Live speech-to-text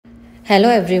Hello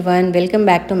everyone, welcome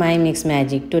back to my Mix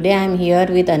Magic. Today I am here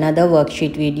with another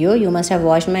worksheet video. You must have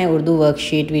watched my Urdu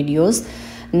worksheet videos.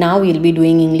 Now we'll be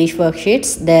doing English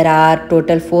worksheets. There are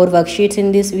total 4 worksheets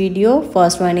in this video.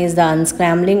 First one is the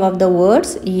unscrambling of the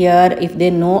words. Here, if they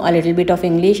know a little bit of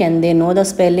English and they know the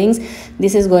spellings,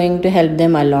 this is going to help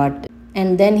them a lot.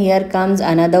 And then here comes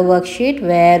another worksheet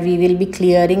where we will be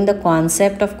clearing the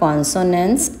concept of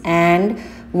consonants and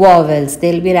vowels.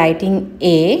 They'll be writing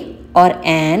A or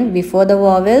an before the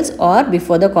vowels or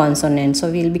before the consonant. So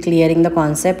we'll be clearing the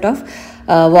concept of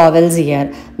vowels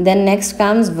here. Then next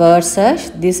comes word search.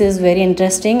 This is very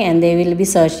interesting and they will be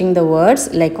searching the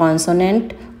words like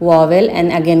consonant, vowel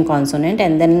and again consonant.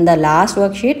 And then the last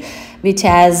worksheet which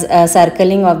has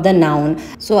circling of the noun.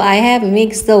 So I have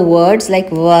mixed the words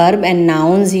like verb and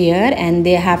nouns here and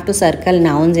they have to circle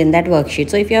nouns in that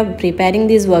worksheet. So if you are preparing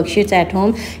these worksheets at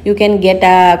home, you can get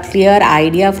a clear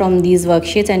idea from these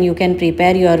worksheets and you can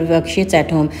prepare your worksheets at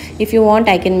home. If you want,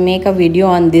 I can make a video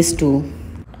on this too.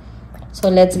 So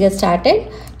let's get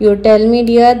started. You tell me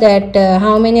dear that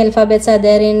how many alphabets are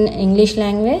there in English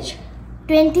language?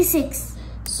 26.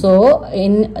 So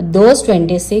in those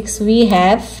 26 we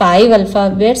have 5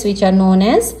 alphabets which are known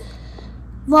as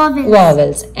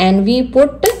vowels and we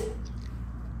put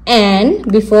an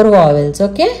before vowels,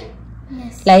 okay?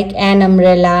 Yes. Like an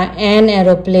umbrella, an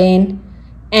aeroplane,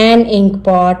 an ink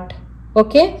pot,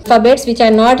 okay? Alphabets which are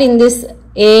not in this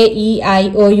A, E,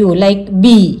 I, O, U like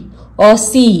B or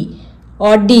C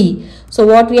or D. So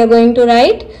what we are going to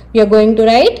write? We are going to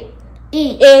write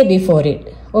A before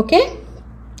it, okay?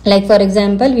 Like for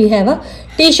example, we have a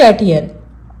t-shirt here.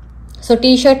 So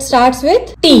t-shirt starts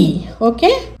with T,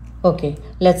 okay? Okay,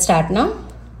 let's start now.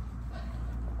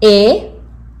 A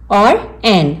or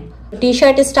N.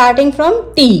 T-shirt is starting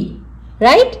from T,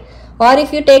 right? Or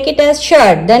if you take it as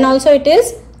shirt, then also it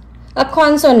is a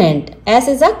consonant. S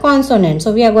is a consonant.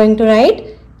 So we are going to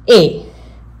write A.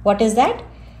 What is that?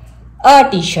 A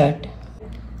t-shirt.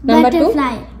 Number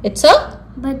Butterfly. 2, it's a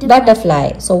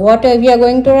butterfly. So what we are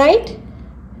going to write?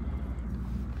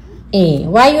 A.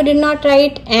 Why you did not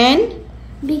write an?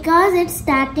 Because it's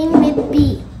starting with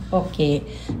B. Okay.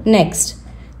 Next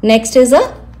is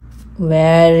a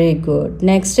very good.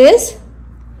 Next is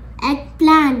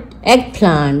Eggplant.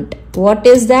 eggplant. What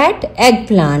is that?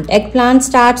 Eggplant. Eggplant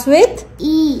starts with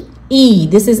E. E.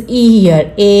 This is E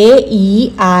here. A,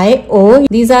 E, I, O.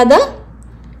 These are the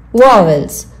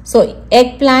vowels. So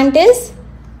eggplant is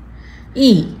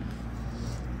E.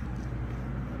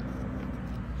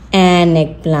 An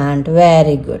eggplant.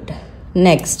 Very good.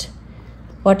 Next.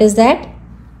 What is that?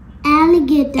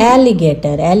 Alligator.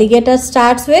 Alligator. Alligator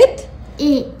starts with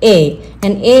A. A.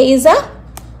 And A is a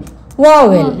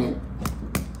vowel.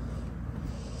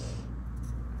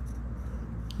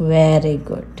 Very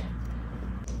good.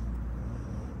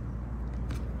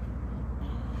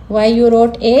 Why you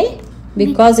wrote A?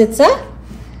 Because it's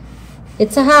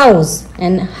a house.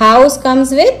 And house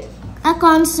comes with A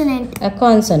consonant. a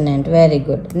consonant. Very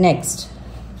good. Next.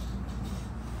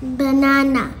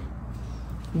 Banana.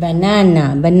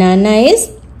 Banana. Banana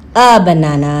is a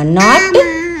banana, not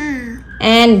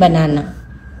an banana.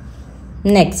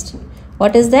 Next.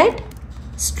 What is that?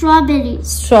 Strawberry.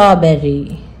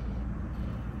 Strawberry.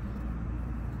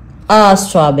 A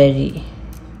strawberry.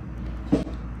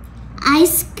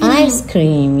 Ice cream. Ice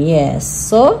cream. Yes.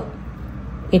 So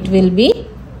it will be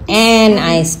an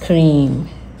ice cream.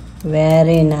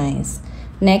 Very nice.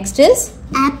 Next is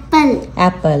Apple.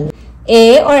 apple.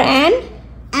 A or an?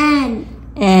 An.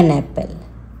 An apple.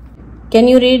 Can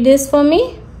you read this for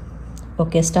me?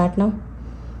 Okay, start now.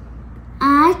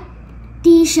 A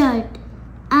t-shirt.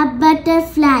 A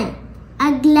butterfly.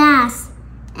 A glass.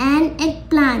 An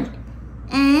eggplant.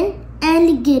 An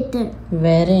alligator.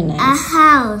 Very A nice.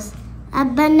 house. A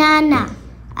banana.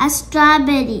 A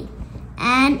strawberry.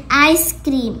 An ice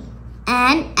cream.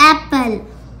 An apple.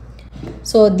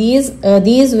 So these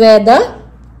were the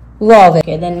vowels.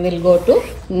 Okay, then we'll go to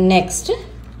next.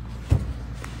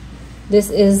 This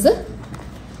is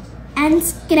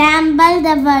Unscramble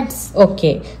the words.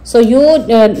 okay. So you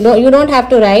don't have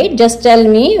to write. Just tell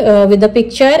me with the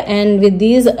picture and with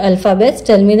these alphabets.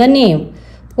 Tell me the name.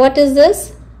 What is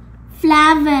this?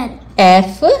 Flower.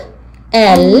 F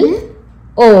L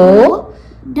O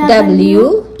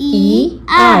W E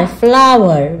R.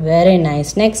 Flower. Very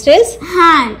nice. Next is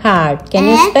Heart. heart. Can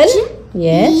you spell?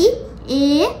 Yes.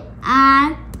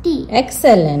 H-E-A-R-T.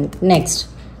 Excellent. Next.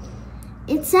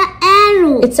 It's an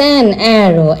arrow. It's an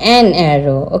arrow. An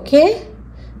arrow. Okay.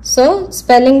 So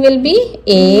spelling will be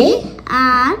A-R-R-O-W.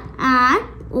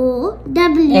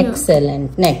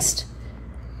 Excellent. Next.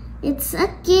 It's a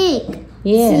cake.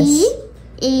 Yes.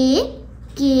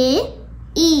 C-A-K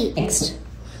E. Next.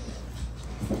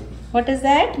 What is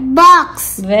that?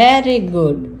 Box. Very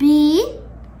good. B-O-X.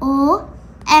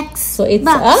 So it's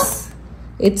box.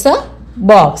 it's a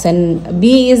box, and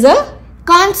B is a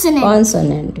Consonant.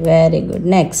 consonant. Very good.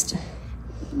 Next.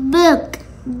 Book.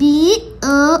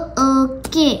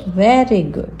 B-O-O-K. Very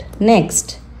good.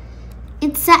 Next.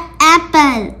 It's an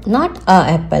apple. Not a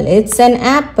apple. It's an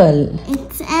apple.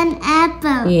 It's an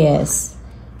apple. Yes.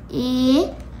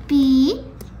 A-P-P-L-E.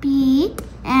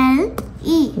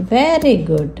 Very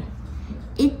good.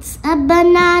 It's a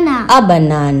banana. A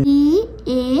banana.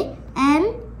 B-A-N-A-N-A.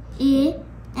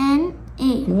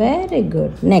 Very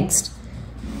good. Next.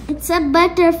 It's a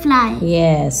butterfly.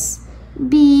 Yes.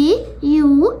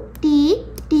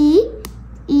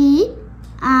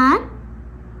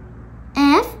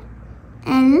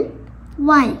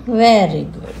 B-U-T-T-E-R-F-L-Y. Very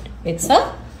good. It's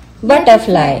a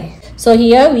butterfly. So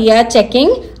here we are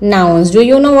checking nouns. Do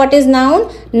you know what is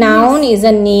noun? Noun is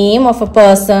a name of a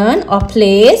person or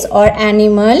place or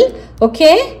animal.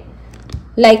 Okay?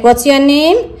 Like what's your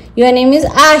name? Your name is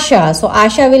Asha. So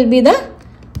Asha will be the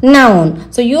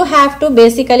noun. So you have to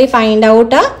basically find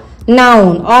out a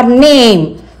noun or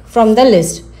name from the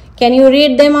list. Can you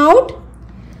read them out?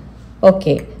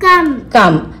 Okay. Come.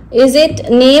 Come. Is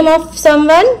it name of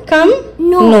someone? Come?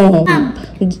 No. Come.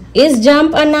 Is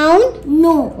jump a noun?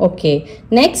 No. Okay.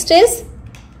 Next is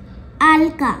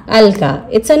Alka. Alka.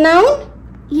 It's a noun?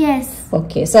 Yes.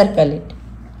 Okay. Circle it.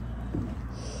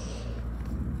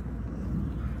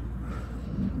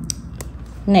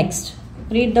 Next.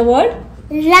 Read the word.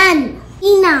 Run.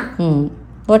 Tina.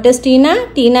 What is Tina?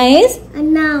 Tina is A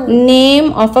noun.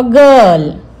 name of a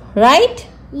girl. Right?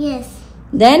 Yes.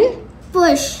 Then?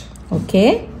 Push.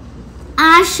 Okay.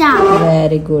 Asha.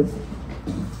 Very good.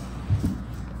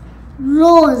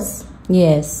 Rose.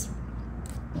 Yes.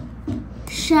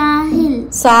 Shahil.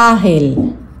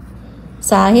 Sahil.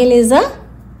 Sahil is a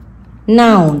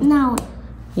noun. Noun.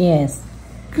 Yes.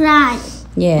 Cry.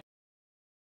 Yes.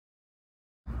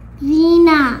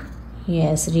 Reena.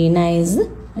 Yes. Reena is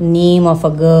name of a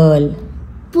girl.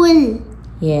 Pull.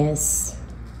 Yes.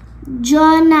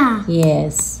 Jonah.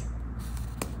 Yes.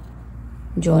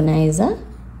 Jonah is a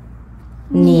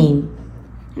name.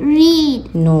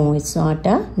 Read. No, it's not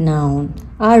a noun.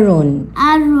 Arun.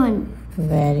 Arun.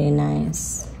 Very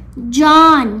nice.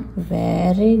 John.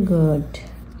 Very good.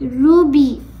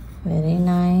 Ruby. Very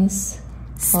nice.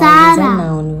 All is a Sarah.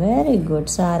 noun. Very good.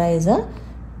 Sarah is a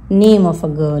name of a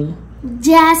girl.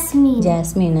 Jasmine.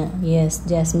 Jasmine. Yes,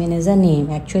 Jasmine is a name.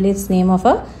 Actually, it's name of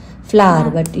a flower,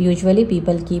 but usually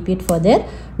people keep it for their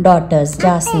daughters.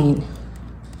 Jasmine.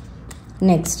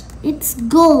 Next. It's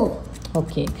go.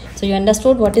 Okay. So you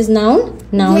understood what is noun?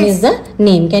 Noun Yes. is the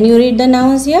name. Can you read the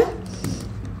nouns here?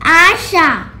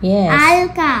 Asha. Yes.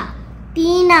 Alka.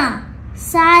 Tina.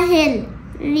 Sahil.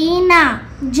 Reena.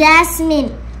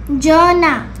 Jasmine.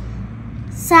 Jonah.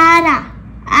 Sarah.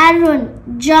 Arun.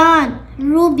 John.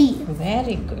 Ruby.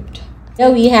 Very good. Here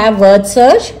we have word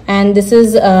search, and this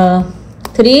is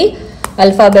 3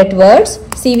 alphabet words,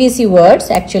 CVC words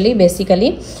actually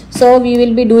basically. So we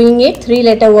will be doing it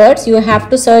 3-letter words. You have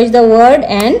to search the word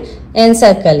and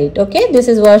encircle it. Okay, this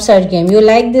is word search game. You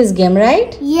like this game,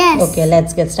 right? Yes. Okay,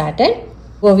 let's get started.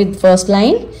 Go with first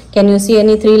line. Can you see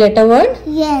any 3-letter word?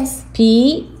 Yes.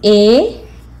 P-A-N,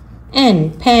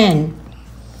 pan.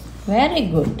 Very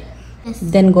good. Yes.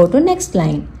 Then go to next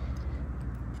line.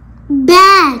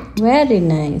 Bat. Very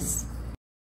nice.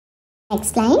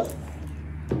 Next line.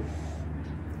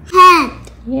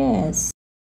 Hat. Yes.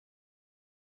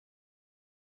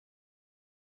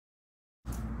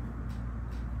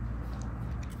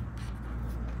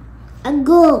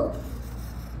 Ago.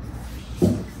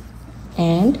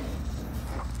 And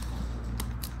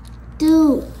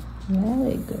Do.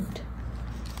 very good.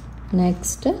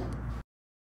 Next.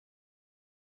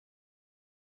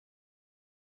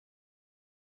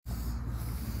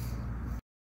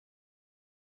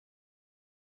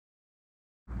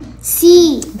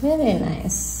 See. Very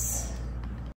nice.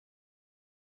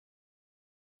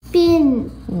 Pin.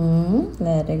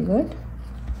 Very good.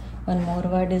 One more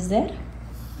word is there.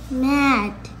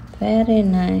 Mat. Very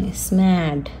nice.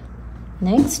 Mad.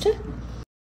 Next.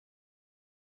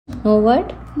 No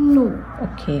word? No.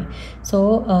 Okay.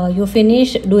 So you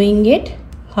finish doing it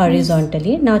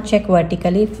horizontally. Now check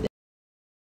vertically.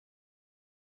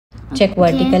 Check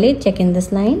vertically. Check in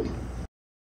this line.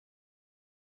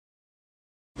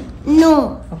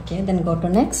 No. Okay. Then go to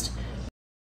next.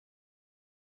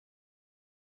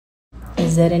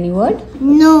 Is there any word?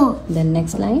 No. Then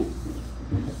next line.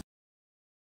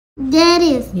 There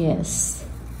is. Yes.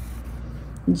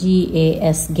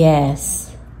 G-A-S,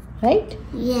 gas. Right?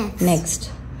 Yes.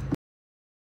 Next.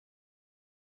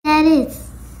 There is.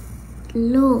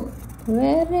 Low.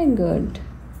 Very good.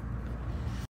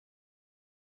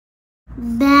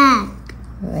 Bag.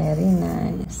 Very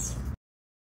nice.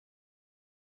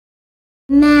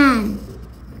 Man.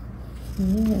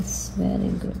 Yes, very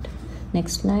good.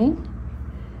 Next line.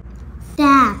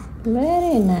 Tap.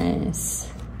 Very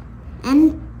nice.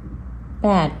 And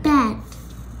Pat. bat.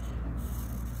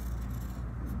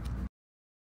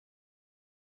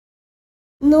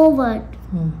 No word.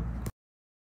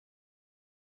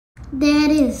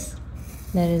 There is.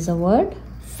 There is a word.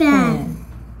 Fan.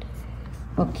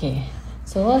 Okay.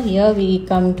 So here we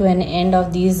come to an end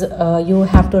of these. You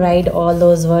have to write all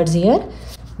those words here.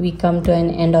 We come to an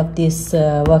end of this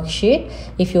worksheet.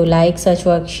 If you like such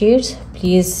worksheets,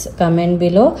 please comment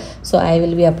below. So I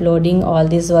will be uploading all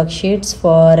these worksheets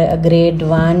for grade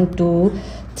 1, 2,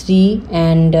 3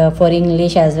 and for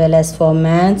English as well as for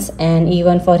maths and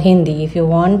even for Hindi. If you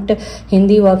want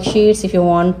Hindi worksheets, if you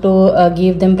want to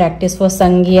give them practice for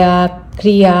Sangya,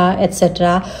 Kriya,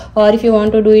 etc. or if you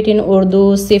want to do it in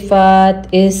Urdu, Sifat,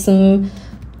 Ism,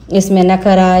 Isme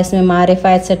Nakara, Isme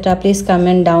Marifa, etc. please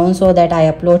comment down so that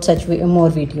I upload such more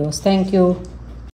videos. Thank you.